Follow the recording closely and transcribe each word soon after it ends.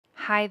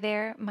Hi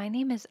there, my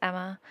name is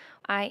Emma.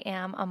 I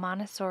am a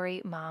Montessori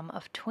mom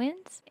of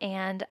twins,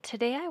 and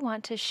today I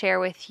want to share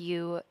with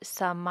you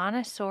some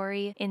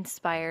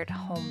Montessori-inspired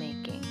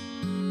homemaking.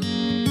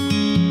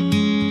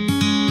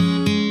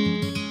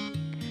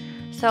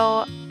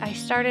 So I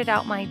started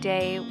out my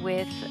day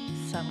with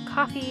some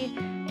coffee,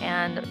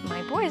 and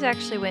my boys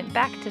actually went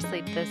back to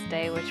sleep this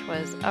day, which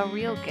was a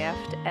real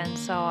gift. And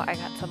so I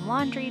got some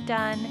laundry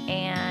done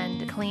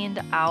and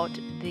cleaned out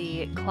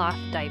the cloth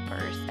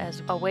diapers.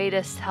 As a way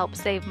to help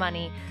save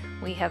money,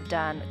 we have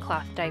done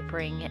cloth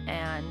diapering,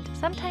 and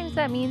sometimes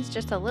that means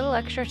just a little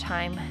extra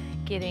time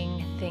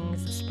getting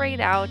things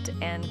sprayed out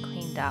and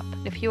cleaned up.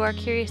 If you are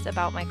curious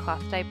about my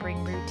cloth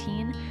diapering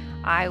routine,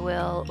 I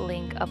will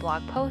link a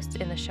blog post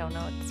in the show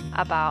notes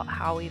about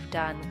how we've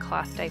done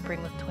cloth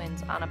diapering with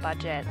twins on a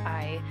budget.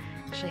 I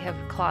actually have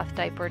cloth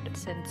diapered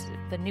since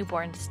the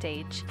newborn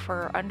stage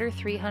for under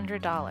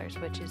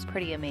 $300, which is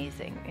pretty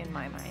amazing in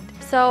my mind.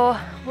 So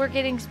we're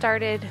getting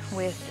started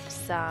with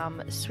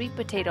some sweet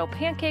potato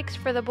pancakes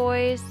for the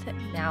boys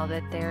now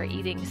that they're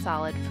eating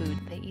solid food.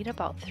 They eat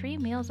about 3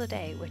 meals a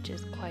day, which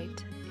is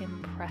quite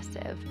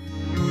impressive.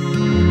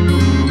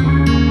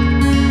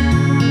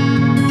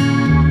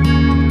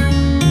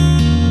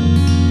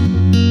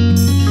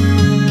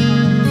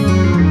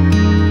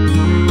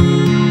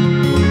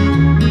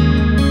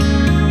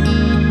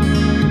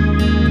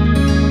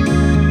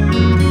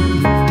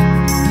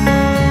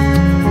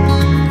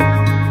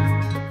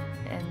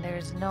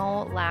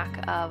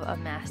 Of a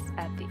mess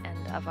at the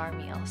end of our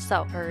meal.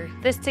 So for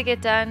this to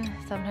get done,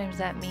 sometimes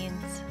that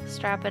means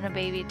strapping a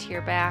baby to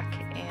your back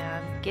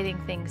and getting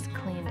things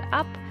cleaned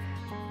up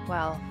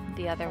while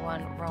the other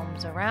one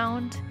roams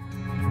around.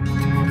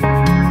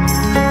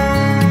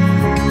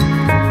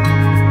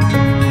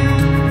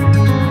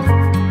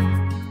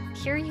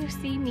 Here you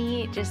see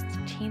me just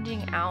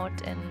changing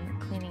out and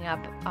cleaning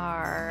up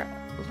our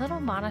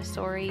little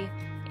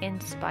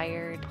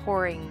Montessori-inspired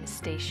pouring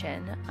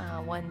station.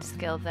 One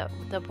skill that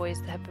the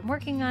boys have been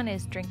working on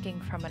is drinking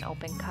from an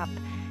open cup,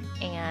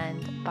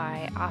 and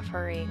by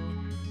offering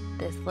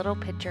this little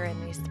pitcher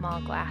in these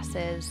small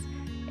glasses,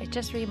 it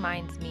just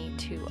reminds me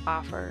to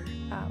offer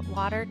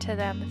water to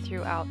them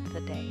throughout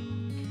the day.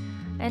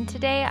 And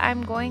today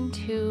I'm going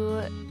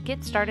to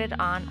get started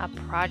on a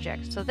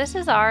project. So this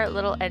is our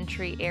little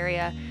entry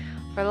area.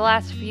 For the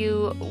last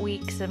few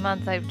weeks and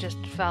months, I've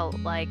just felt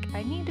like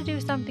I need to do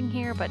something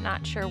here, but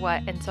not sure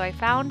what. And so I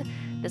found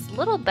this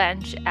little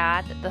bench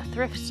at the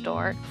thrift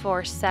store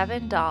for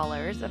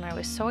 $7, and I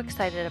was so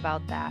excited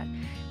about that.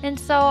 And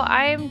so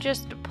I'm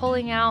just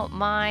pulling out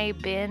my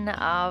bin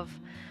of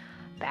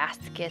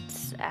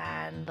baskets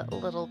and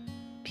little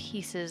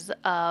pieces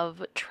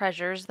of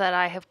treasures that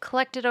I have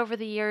collected over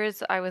the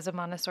years. I was a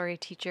Montessori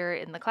teacher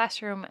in the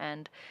classroom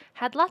and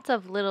had lots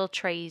of little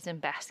trays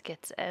and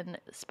baskets and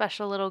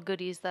special little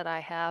goodies that I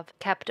have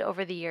kept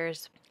over the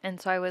years.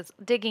 And so I was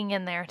digging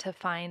in there to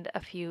find a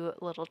few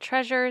little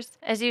treasures.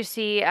 As you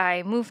see,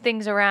 I move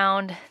things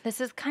around.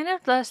 This is kind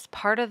of just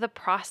part of the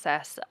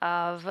process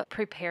of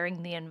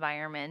preparing the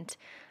environment.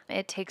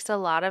 It takes a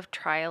lot of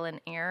trial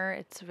and error.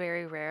 It's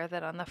very rare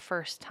that on the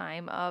first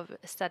time of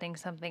setting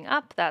something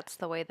up, that's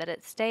the way that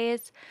it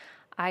stays.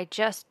 I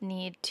just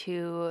need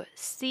to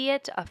see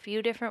it a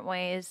few different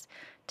ways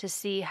to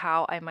see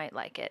how I might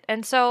like it.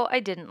 And so I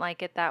didn't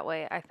like it that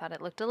way. I thought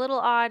it looked a little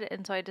odd,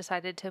 and so I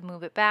decided to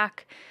move it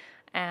back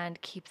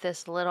and keep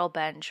this little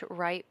bench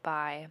right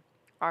by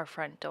our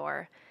front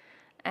door.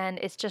 And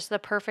it's just the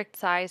perfect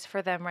size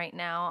for them right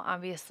now.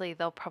 Obviously,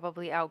 they'll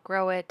probably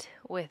outgrow it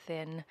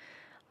within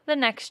the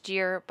next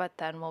year, but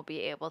then we'll be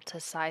able to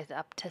size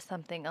up to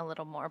something a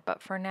little more. But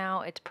for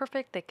now, it's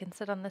perfect. They can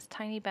sit on this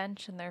tiny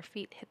bench and their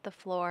feet hit the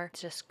floor.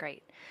 It's just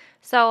great.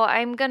 So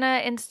I'm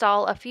gonna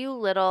install a few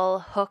little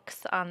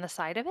hooks on the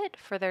side of it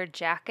for their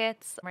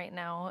jackets. Right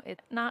now,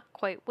 it's not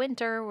quite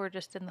winter. We're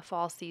just in the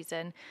fall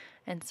season.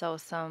 And so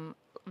some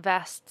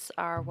vests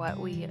are what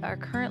we are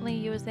currently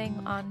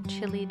using on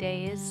chilly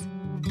days.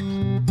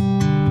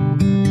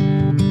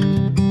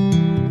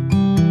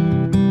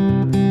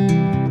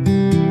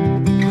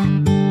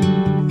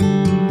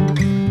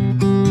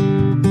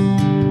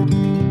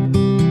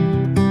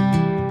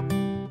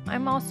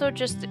 Also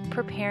just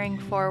preparing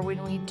for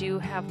when we do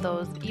have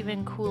those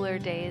even cooler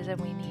days and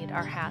we need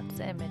our hats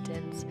and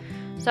mittens.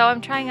 So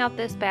I'm trying out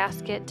this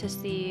basket to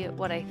see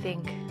what I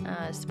think.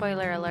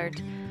 Spoiler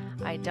alert,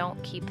 I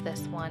don't keep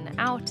this one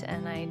out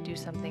and I do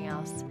something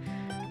else.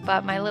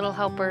 But my little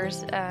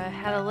helpers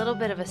had a little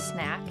bit of a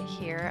snack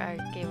here. I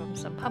gave them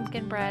some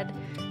pumpkin bread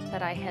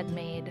that I had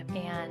made,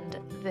 and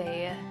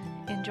they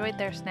enjoyed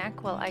their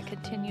snack while I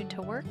continued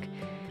to work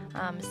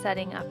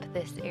setting up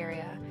this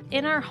area.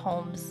 In our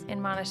homes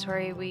in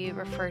Montessori, we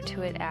refer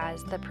to it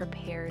as the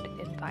prepared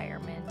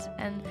environment,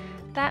 and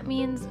that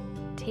means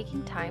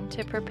taking time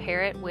to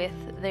prepare it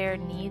with their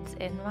needs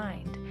in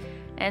mind.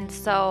 And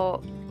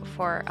so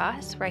for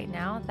us right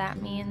now,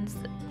 that means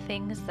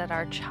things that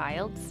are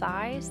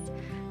child-sized,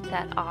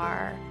 that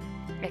are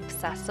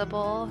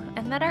accessible,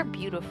 and that are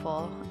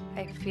beautiful.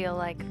 I feel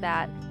like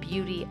that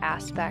beauty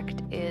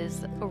aspect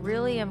is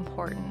really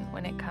important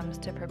when it comes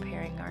to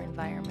preparing our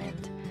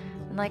environment.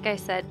 And like I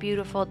said,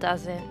 beautiful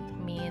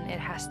doesn't mean it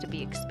has to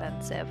be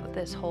expensive.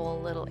 This whole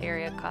little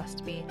area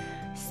cost me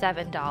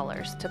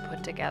 $7 to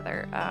put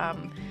together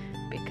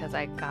because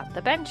I got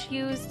the bench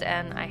used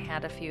and I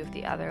had a few of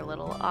the other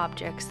little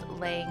objects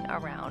laying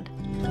around.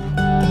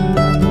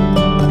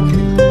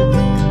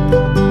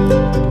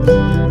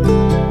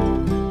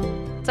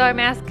 So I'm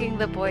asking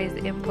the boys'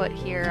 input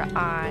here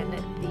on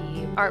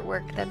the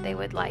artwork that they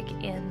would like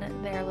in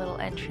their little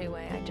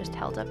entryway. I just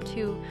held up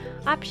 2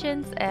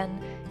 options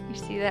and you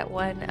see that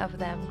one of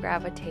them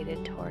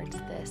gravitated towards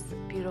this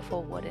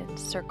beautiful wooden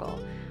circle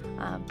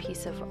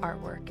piece of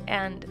artwork,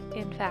 and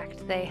in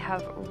fact they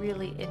have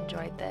really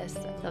enjoyed this.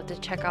 They'll to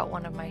check out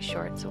one of my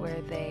shorts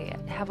where they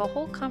have a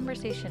whole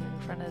conversation in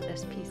front of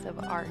this piece of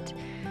art,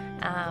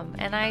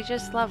 and I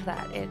just love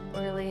that. It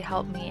really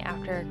helped me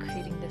after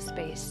creating the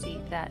space see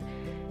that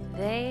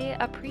they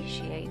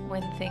appreciate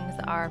when things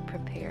are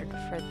prepared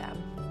for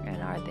them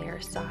and are their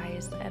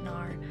size and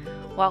are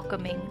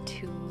welcoming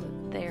to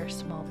their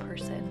small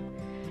person.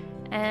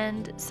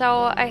 And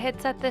so I had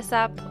set this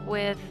up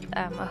with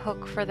a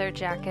hook for their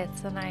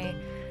jackets, and I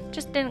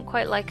just didn't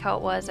quite like how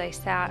it was. I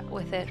sat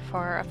with it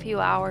for a few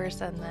hours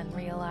and then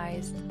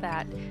realized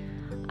that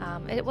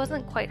it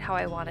wasn't quite how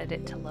I wanted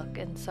it to look.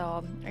 And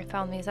so I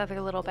found these other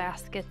little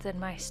baskets in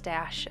my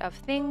stash of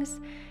things,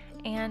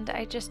 and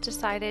I just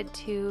decided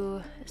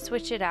to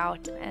switch it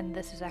out, and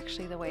this is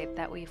actually the way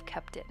that we've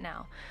kept it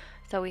now.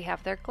 So we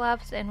have their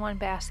gloves in one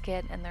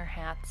basket and their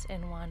hats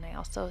in one. I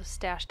also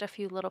stashed a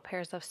few little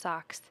pairs of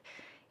socks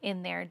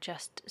in there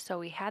just so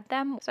we had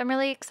them. So I'm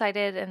really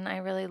excited, and I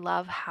really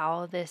love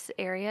how this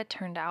area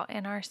turned out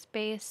in our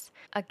space.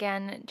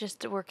 Again,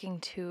 just working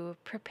to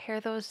prepare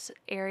those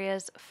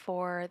areas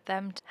for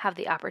them to have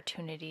the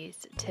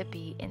opportunities to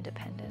be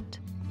independent.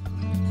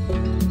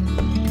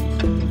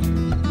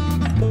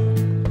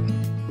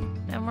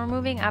 We're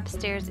moving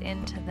upstairs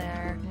into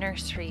their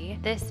nursery.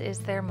 This is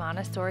their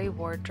Montessori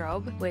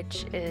wardrobe,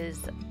 which is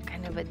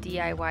kind of a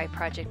DIY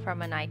project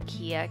from an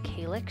IKEA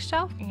Calyx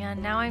shelf.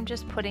 And now I'm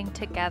just putting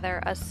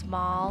together a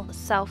small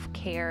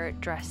self-care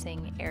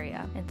dressing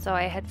area. And so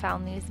I had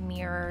found these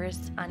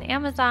mirrors on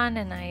Amazon,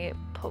 and I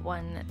put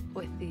one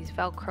with these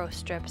Velcro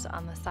strips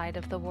on the side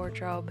of the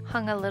wardrobe,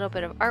 hung a little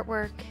bit of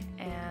artwork,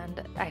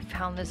 and I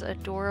found this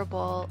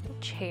adorable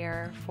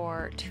chair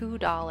for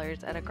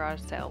 $2 at a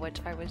garage sale, which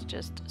I was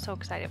just so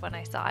excited when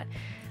I saw it.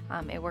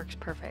 It works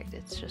perfect.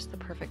 It's just the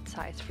perfect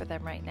size for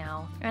them right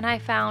now. And I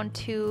found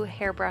 2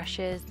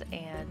 hairbrushes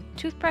and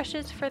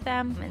toothbrushes for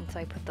them, and so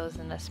I put those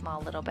in a small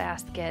little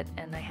basket,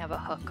 and I have a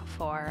hook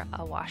for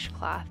a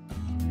washcloth.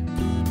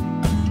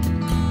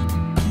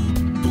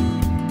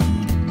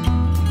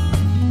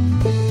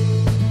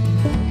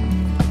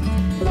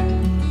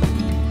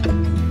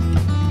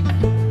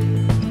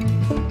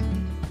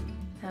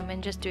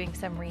 And just doing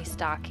some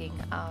restocking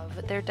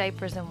of their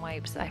diapers and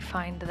wipes. I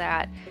find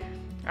that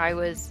I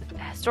was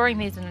storing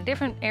these in a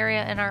different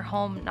area in our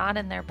home, not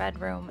in their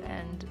bedroom,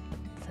 and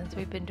since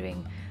we've been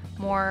doing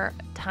more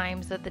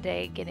times of the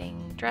day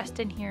getting dressed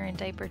in here and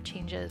diaper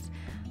changes,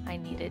 I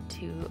needed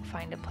to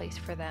find a place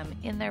for them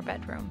in their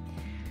bedroom.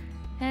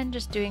 And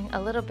just doing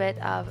a little bit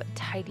of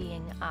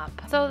tidying up.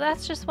 So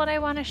that's just what I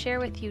want to share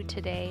with you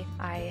today.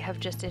 I have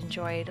just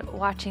enjoyed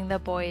watching the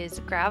boys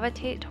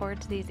gravitate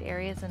towards these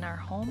areas in our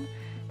home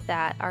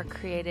that are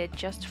created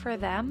just for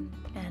them,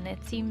 and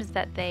it seems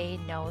that they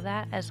know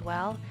that as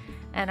well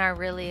and are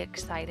really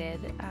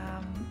excited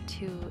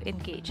to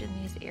engage in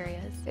these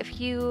areas. If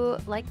you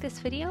like this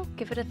video,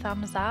 give it a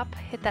thumbs up,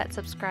 hit that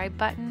subscribe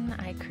button.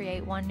 I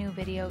create 1 new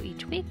video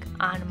each week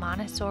on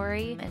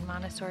Montessori and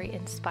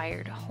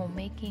Montessori-inspired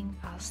homemaking.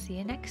 I'll see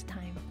you next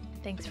time.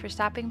 Thanks for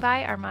stopping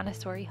by our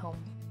Montessori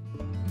home.